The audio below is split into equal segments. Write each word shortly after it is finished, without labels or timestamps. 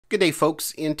Good day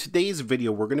folks, in today's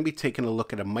video we're going to be taking a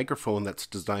look at a microphone that's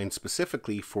designed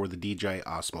specifically for the DJI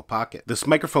Osmo Pocket. This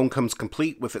microphone comes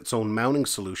complete with its own mounting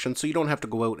solution, so you don't have to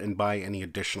go out and buy any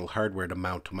additional hardware to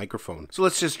mount a microphone. So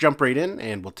let's just jump right in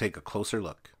and we'll take a closer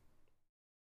look.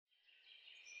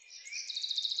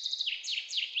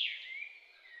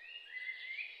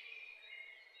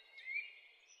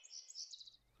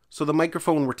 So the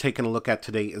microphone we're taking a look at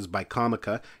today is by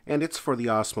Comica, and it's for the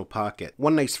Osmo Pocket.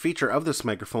 One nice feature of this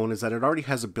microphone is that it already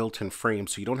has a built-in frame,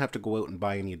 so you don't have to go out and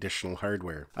buy any additional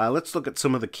hardware. Let's look at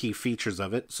some of the key features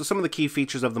of it. So some of the key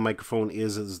features of the microphone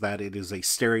is that it is a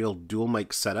stereo dual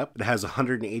mic setup. It has a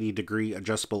 180-degree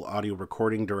adjustable audio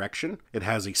recording direction. It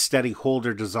has a steady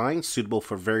holder design suitable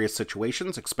for various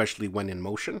situations, especially when in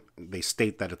motion. They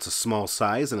state that it's a small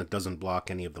size and it doesn't block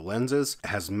any of the lenses. It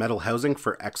has metal housing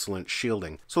for excellent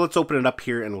shielding. So let's open it up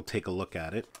here and we'll take a look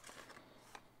at it.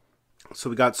 So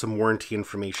we got some warranty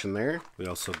information there. We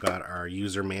also got our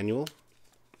user manual.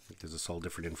 It gives us all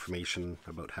different information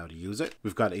about how to use it.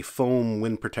 We've got a foam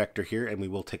wind protector here, and we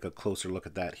will take a closer look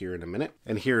at that here in a minute.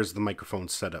 And here's the microphone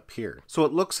setup here. So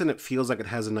it looks and it feels like it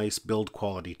has a nice build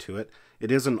quality to it.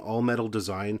 It is an all-metal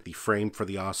design, the frame for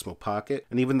the Osmo Pocket,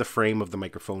 and even the frame of the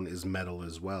microphone is metal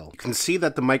as well. You can see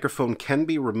that the microphone can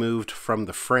be removed from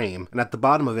the frame, and at the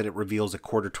bottom of it, it reveals a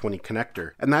 1/4-20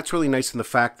 connector. And that's really nice in the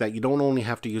fact that you don't only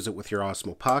have to use it with your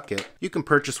Osmo Pocket, you can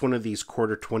purchase one of these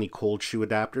 1/4-20 cold shoe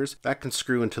adapters that can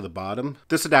screw into the bottom.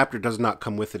 This adapter does not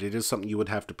come with it. It is something you would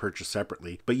have to purchase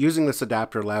separately, but using this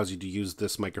adapter allows you to use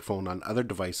this microphone on other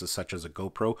devices such as a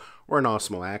GoPro or an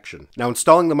Osmo Action. Now,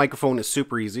 installing the microphone is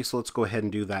super easy, so let's go ahead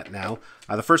and do that now.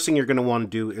 The first thing you're going to want to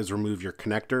do is remove your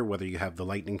connector, whether you have the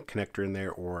lightning connector in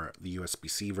there or the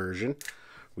USB-C version.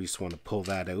 We just want to pull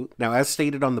that out. Now, as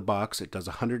stated on the box, it does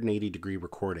 180-degree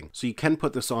recording. So you can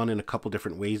put this on in a couple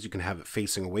different ways. You can have it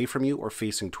facing away from you or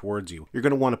facing towards you. You're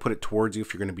going to want to put it towards you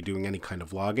if you're going to be doing any kind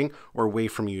of vlogging, or away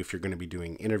from you if you're going to be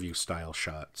doing interview style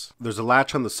shots. There's a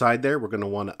latch on the side there. We're going to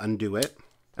want to undo it.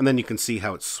 And then you can see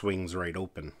how it swings right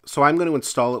open. So I'm going to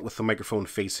install it with the microphone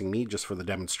facing me just for the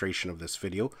demonstration of this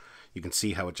video. You can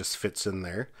see how it just fits in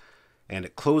there. And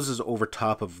it closes over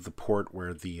top of the port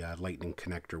where the lightning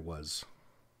connector was.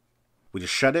 We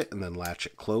just shut it and then latch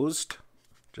it closed,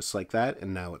 just like that,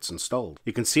 and now it's installed.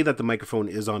 You can see that the microphone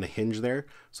is on a hinge there,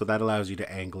 so that allows you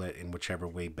to angle it in whichever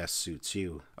way best suits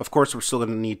you. Of course, we're still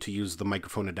going to need to use the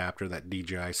microphone adapter that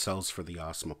DJI sells for the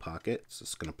Osmo Pocket. So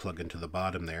it's going to plug into the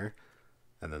bottom there,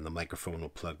 and then the microphone will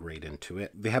plug right into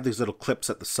it. They have these little clips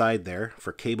at the side there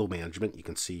for cable management. You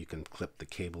can see you can clip the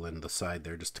cable in the side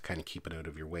there just to kind of keep it out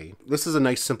of your way. This is a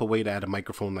nice simple way to add a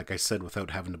microphone, like I said, without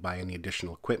having to buy any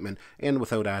additional equipment and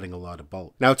without adding a lot of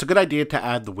bulk. Now, it's a good idea to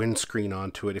add the windscreen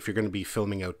onto it if you're going to be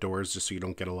filming outdoors, just so you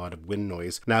don't get a lot of wind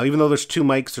noise. Now, even though there's two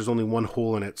mics, there's only one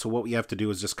hole in it, so what we have to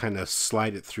do is just kind of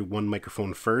slide it through one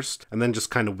microphone first, and then just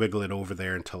kind of wiggle it over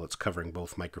there until it's covering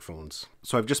both microphones.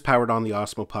 So I've just powered on the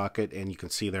Osmo Pocket, and you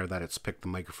can see there that it's picked the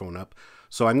microphone up.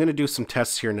 So I'm going to do some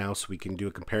tests here now so we can do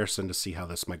a comparison to see how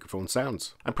this microphone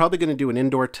sounds. I'm probably going to do an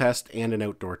indoor test and an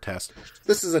outdoor test.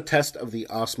 This is a test of the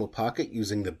Osmo Pocket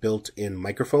using the built-in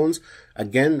microphones.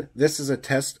 Again, this is a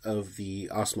test of the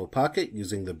Osmo Pocket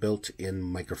using the built-in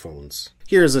microphones.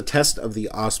 Here is a test of the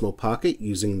Osmo Pocket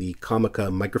using the Comica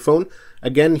microphone.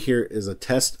 Again, here is a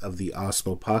test of the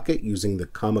Osmo Pocket using the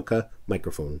Comica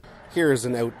microphone. Here is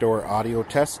an outdoor audio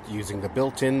test using the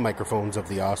built-in microphones of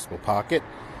the Osmo Pocket.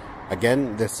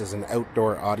 Again, this is an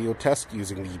outdoor audio test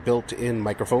using the built-in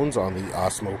microphones on the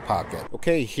Osmo Pocket.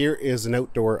 Okay, here is an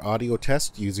outdoor audio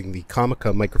test using the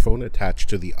Comica microphone attached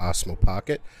to the Osmo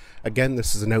Pocket. Again,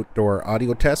 this is an outdoor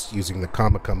audio test using the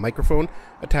Comica microphone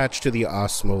attached to the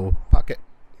Osmo Pocket.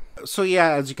 So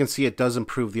yeah, as you can see, it does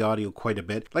improve the audio quite a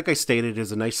bit. Like I stated, it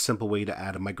is a nice simple way to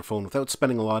add a microphone without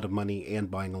spending a lot of money and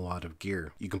buying a lot of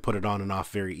gear. You can put it on and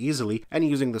off very easily, and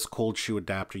using this cold shoe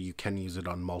adapter, you can use it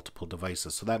on multiple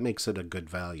devices, so that makes it a good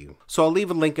value. So I'll leave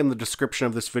a link in the description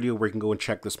of this video where you can go and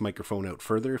check this microphone out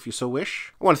further if you so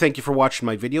wish. I want to thank you for watching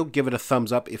my video. Give it a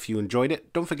thumbs up if you enjoyed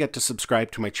it. Don't forget to subscribe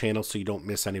to my channel so you don't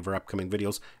miss any of our upcoming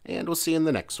videos, and we'll see you in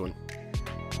the next one.